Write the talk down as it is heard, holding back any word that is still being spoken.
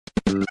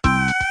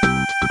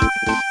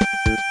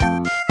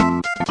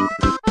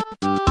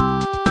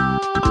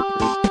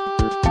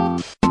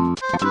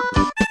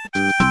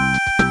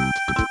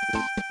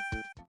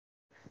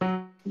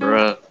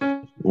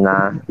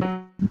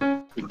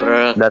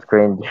That's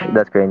cringe.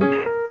 That's cringe.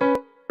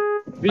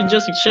 We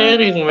just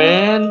sharing,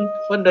 man.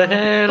 What the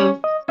hell?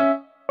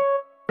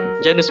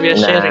 Janice, we are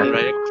Nah. sharing,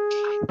 right?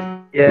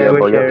 Yeah, Yeah, bro.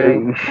 we're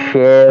sharing. You're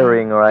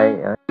sharing,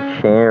 right?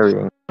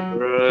 Sharing.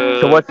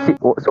 So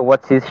Bruh.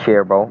 what's his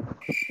share, bro?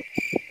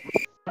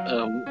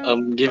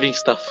 Giving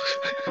stuff.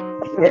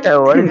 Yeah,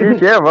 what is his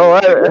share, bro?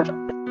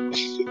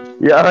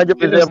 Yeah, You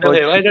just 100%, tell bro.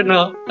 him. I don't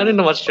know. I don't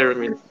know what share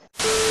means.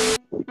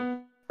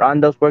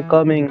 Randalls were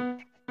coming.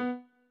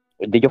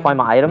 Did you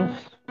find my items?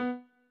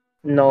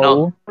 No, No,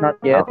 not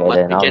yet. Okay, but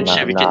then we I'm can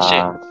share. not. We can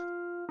share.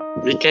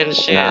 We can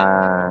share.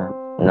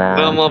 No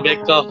Nah. more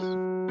back off.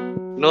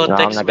 No No, I'm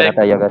text not gonna back.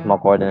 tell you guys my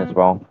coordinates,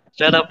 bro.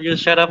 Shut up, you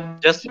shut up.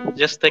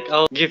 Just take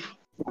out give.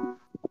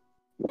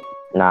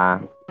 Nah.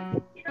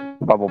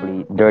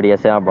 Probably dirty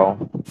as hell, bro.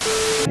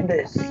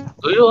 This.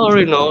 Do you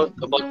already know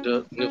about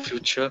the new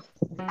future?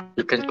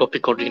 You can copy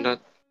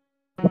coordinate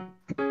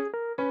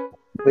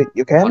Wait,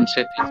 you can? on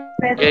setting.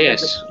 Yeah,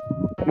 yes.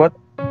 What?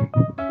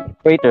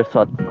 Creator,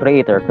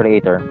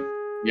 creator.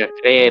 Yeah,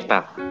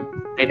 creator.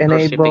 Retro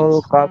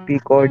Enable settings. copy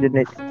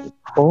coordinate.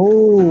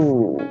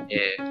 Oh.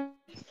 Yeah.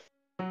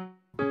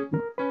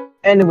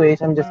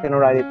 Anyways, I'm just gonna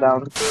write it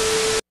down.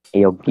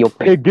 Yo,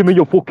 pig, give me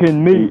your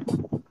fucking meat.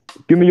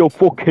 Give me your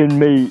fucking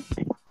meat.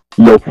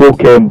 You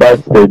fucking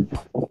bastard.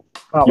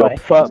 You Okay.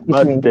 fat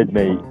Excuse me. bastard,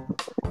 mate.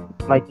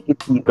 My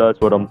kitty. That's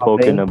what I'm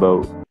talking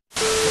about.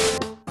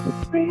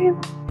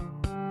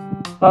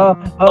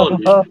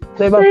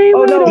 Save up.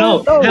 Oh no!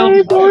 No, No! help!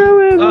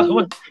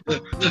 What?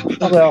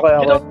 Okay, okay,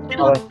 Get okay. off! Get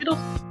off! Okay, Get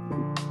off!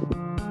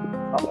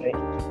 okay.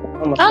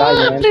 Almost died,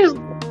 man. Please!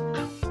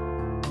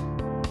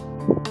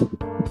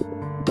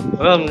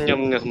 Yum,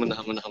 yum,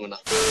 mana.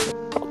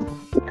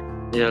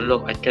 Yeah,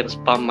 look, I can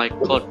spam my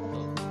code.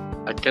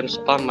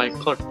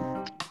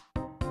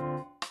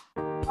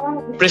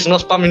 Please no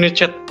spam in the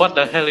chat. What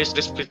the hell is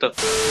this, Peter?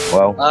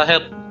 Well,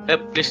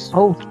 Help, please.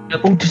 Oh,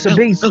 Help, there's a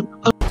base. help,